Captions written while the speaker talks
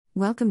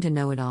Welcome to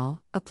Know It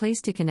All, a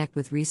place to connect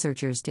with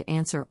researchers to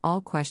answer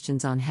all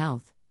questions on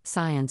health,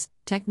 science,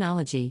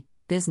 technology,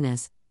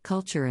 business,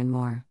 culture, and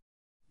more.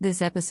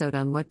 This episode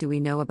on What Do We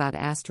Know About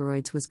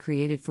Asteroids was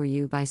created for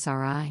you by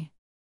Sarai.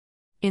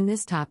 In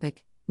this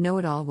topic, Know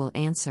It All will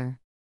answer: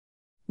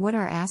 what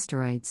are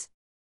asteroids?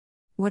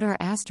 What are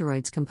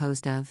asteroids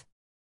composed of?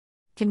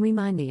 Can we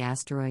mine the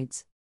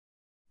asteroids?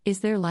 Is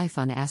there life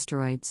on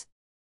asteroids?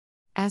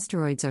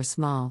 Asteroids are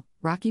small,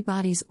 rocky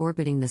bodies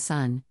orbiting the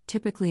Sun,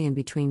 typically in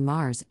between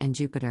Mars and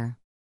Jupiter.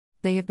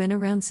 They have been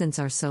around since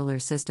our solar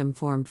system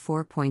formed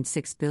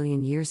 4.6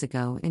 billion years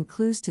ago, and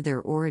clues to their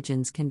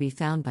origins can be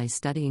found by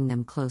studying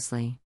them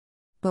closely.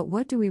 But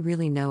what do we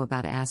really know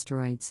about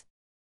asteroids?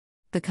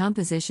 The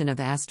composition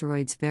of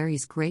asteroids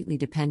varies greatly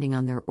depending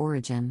on their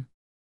origin.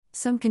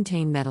 Some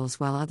contain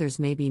metals while others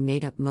may be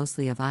made up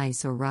mostly of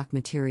ice or rock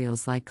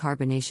materials like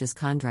carbonaceous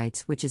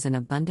chondrites, which is an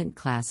abundant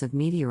class of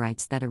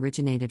meteorites that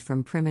originated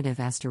from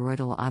primitive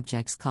asteroidal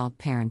objects called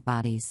parent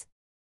bodies.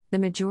 The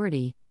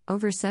majority,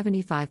 over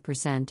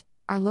 75%,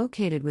 are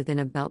located within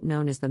a belt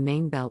known as the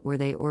main belt, where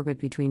they orbit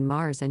between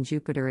Mars and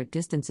Jupiter at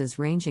distances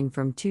ranging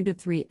from 2 to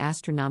 3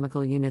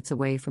 astronomical units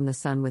away from the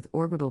Sun, with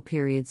orbital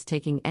periods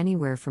taking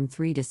anywhere from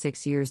 3 to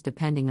 6 years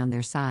depending on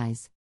their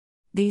size.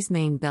 These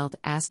main belt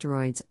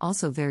asteroids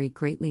also vary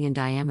greatly in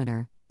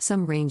diameter.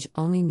 Some range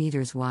only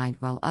meters wide,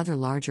 while other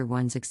larger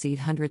ones exceed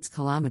hundreds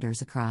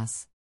kilometers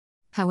across.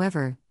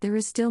 However, there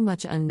is still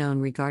much unknown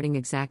regarding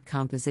exact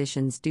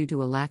compositions due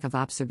to a lack of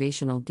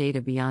observational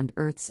data beyond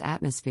Earth's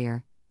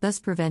atmosphere, thus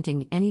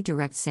preventing any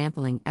direct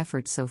sampling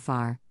efforts so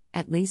far,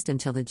 at least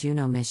until the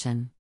Juno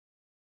mission.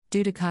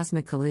 Due to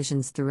cosmic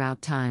collisions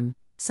throughout time,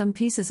 some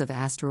pieces of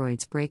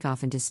asteroids break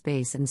off into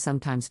space and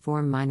sometimes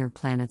form minor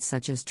planets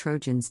such as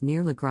Trojans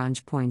near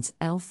Lagrange points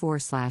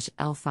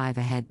L4/L5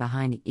 ahead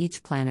behind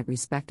each planet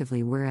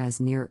respectively,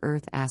 whereas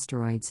near-Earth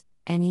asteroids,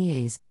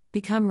 NEAs,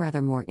 become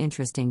rather more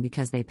interesting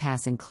because they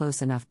pass in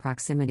close enough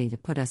proximity to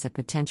put us at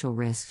potential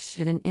risk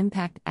should an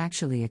impact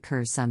actually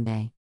occur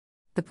someday.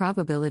 The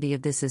probability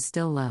of this is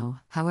still low,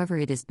 however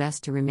it is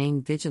best to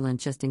remain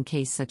vigilant just in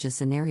case such a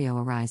scenario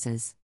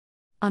arises.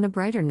 On a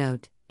brighter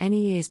note,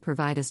 NEAs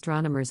provide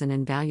astronomers an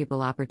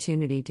invaluable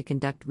opportunity to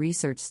conduct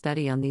research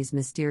study on these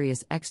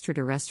mysterious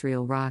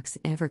extraterrestrial rocks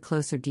in ever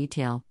closer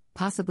detail,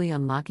 possibly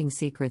unlocking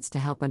secrets to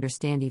help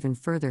understand even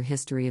further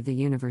history of the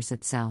universe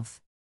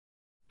itself.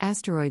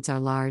 Asteroids are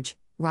large,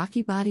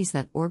 rocky bodies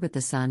that orbit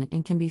the Sun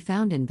and can be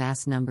found in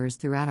vast numbers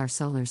throughout our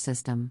solar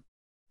system.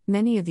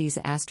 Many of these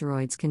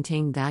asteroids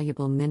contain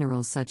valuable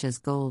minerals such as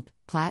gold,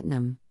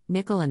 platinum,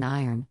 nickel, and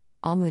iron,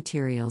 all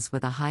materials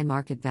with a high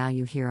market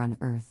value here on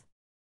Earth.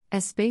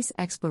 As space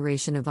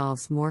exploration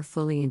evolves more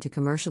fully into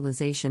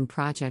commercialization,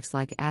 projects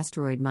like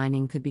asteroid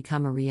mining could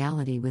become a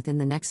reality within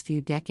the next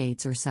few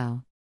decades or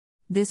so.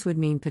 This would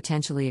mean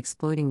potentially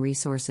exploiting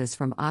resources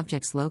from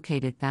objects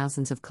located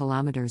thousands of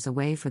kilometers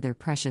away for their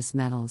precious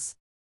metals.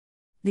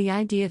 The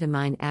idea to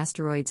mine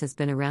asteroids has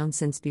been around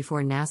since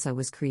before NASA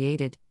was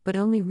created, but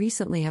only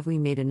recently have we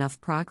made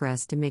enough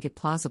progress to make it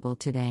plausible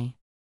today.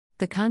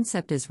 The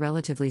concept is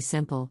relatively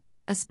simple.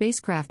 A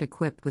spacecraft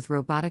equipped with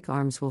robotic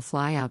arms will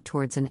fly out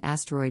towards an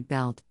asteroid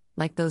belt,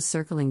 like those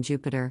circling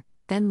Jupiter,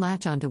 then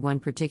latch onto one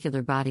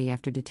particular body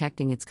after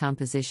detecting its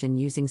composition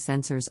using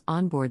sensors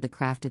on board the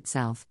craft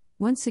itself.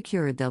 Once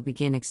secured, they'll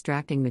begin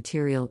extracting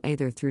material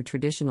either through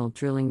traditional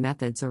drilling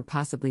methods or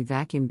possibly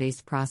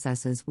vacuum-based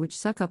processes which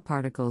suck up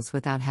particles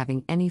without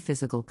having any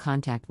physical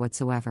contact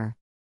whatsoever.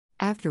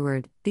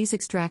 Afterward, these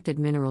extracted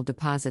mineral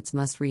deposits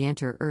must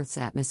re-enter Earth's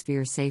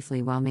atmosphere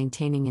safely while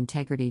maintaining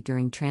integrity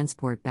during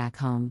transport back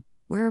home,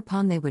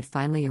 whereupon they would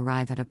finally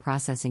arrive at a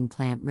processing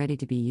plant ready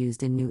to be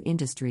used in new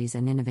industries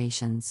and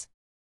innovations.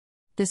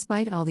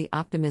 Despite all the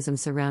optimism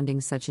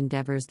surrounding such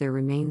endeavors, there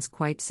remains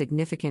quite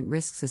significant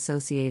risks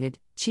associated,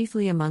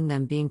 chiefly among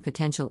them being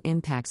potential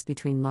impacts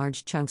between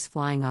large chunks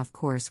flying off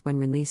course when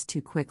released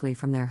too quickly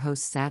from their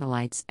host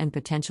satellites and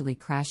potentially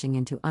crashing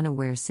into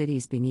unaware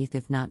cities beneath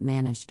if not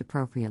managed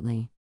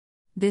appropriately.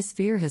 This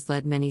fear has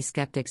led many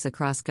skeptics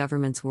across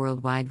governments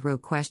worldwide to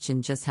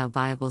question just how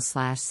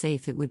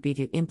viable/safe it would be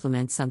to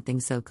implement something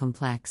so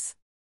complex.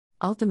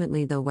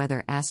 Ultimately, though,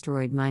 whether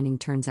asteroid mining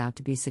turns out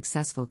to be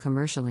successful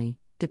commercially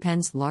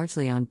depends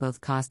largely on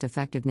both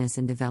cost-effectiveness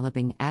in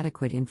developing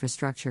adequate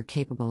infrastructure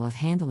capable of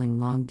handling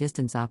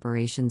long-distance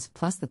operations,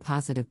 plus the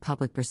positive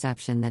public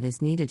perception that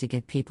is needed to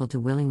get people to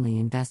willingly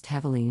invest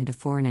heavily into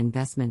foreign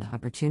investment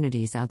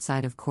opportunities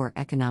outside of core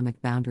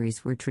economic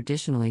boundaries we're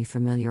traditionally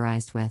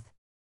familiarized with.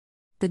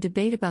 The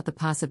debate about the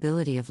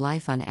possibility of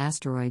life on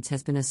asteroids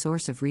has been a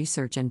source of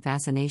research and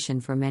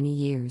fascination for many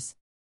years.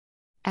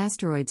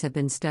 Asteroids have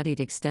been studied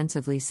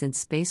extensively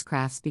since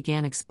spacecrafts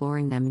began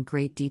exploring them in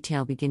great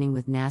detail, beginning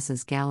with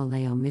NASA's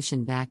Galileo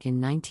mission back in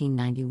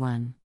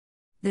 1991.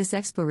 This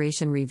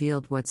exploration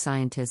revealed what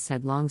scientists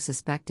had long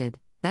suspected,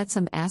 that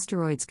some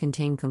asteroids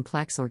contain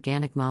complex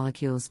organic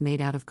molecules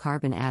made out of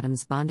carbon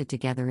atoms bonded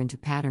together into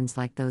patterns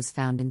like those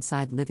found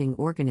inside living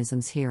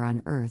organisms here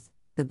on Earth,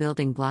 the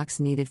building blocks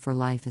needed for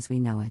life as we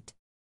know it.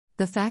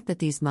 The fact that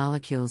these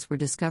molecules were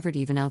discovered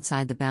even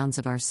outside the bounds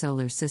of our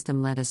solar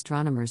system led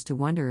astronomers to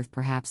wonder if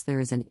perhaps there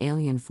is an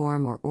alien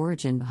form or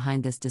origin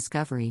behind this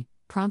discovery,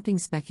 prompting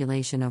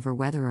speculation over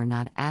whether or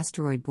not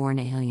asteroid-borne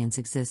aliens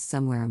exist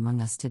somewhere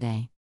among us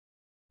today.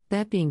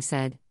 That being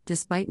said,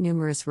 despite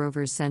numerous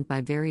rovers sent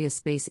by various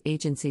space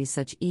agencies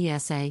such as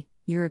ESA,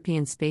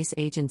 European Space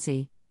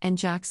Agency, and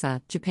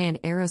JAXA, Japan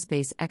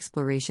Aerospace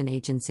Exploration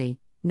Agency,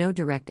 no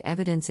direct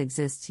evidence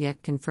exists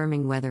yet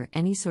confirming whether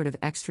any sort of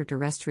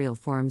extraterrestrial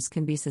forms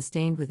can be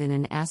sustained within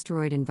an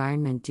asteroid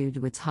environment due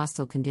to its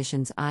hostile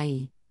conditions,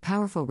 i.e.,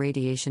 powerful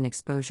radiation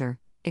exposure,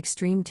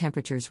 extreme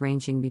temperatures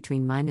ranging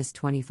between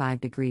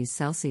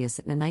 -25°C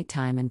at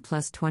nighttime and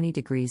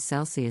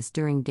 +20°C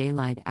during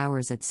daylight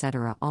hours,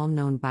 etc. All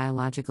known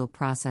biological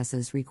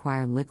processes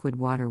require liquid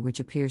water, which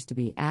appears to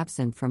be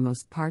absent from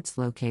most parts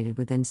located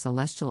within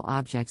celestial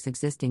objects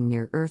existing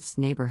near Earth's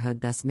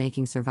neighborhood, thus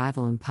making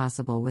survival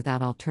impossible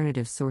without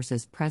alternative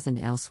sources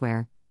present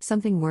elsewhere,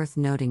 something worth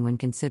noting when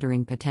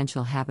considering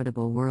potential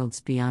habitable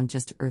worlds beyond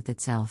just Earth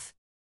itself.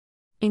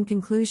 In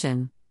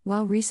conclusion,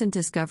 while recent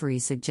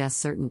discoveries suggest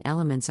certain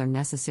elements are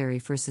necessary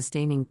for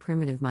sustaining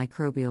primitive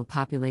microbial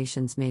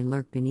populations may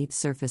lurk beneath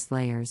surface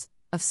layers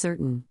of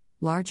certain,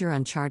 larger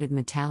uncharted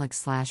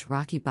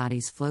metallic/rocky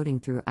bodies floating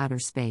through outer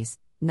space,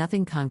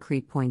 nothing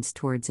concrete points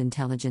towards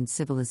intelligent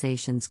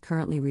civilizations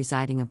currently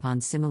residing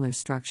upon similar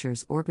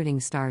structures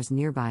orbiting stars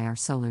nearby our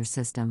solar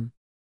system.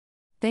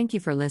 Thank you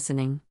for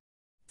listening.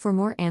 For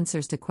more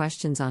answers to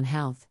questions on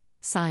health,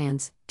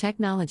 science,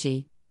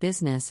 technology,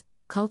 business,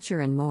 culture,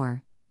 and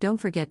more, don't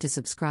forget to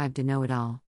subscribe to Know It All.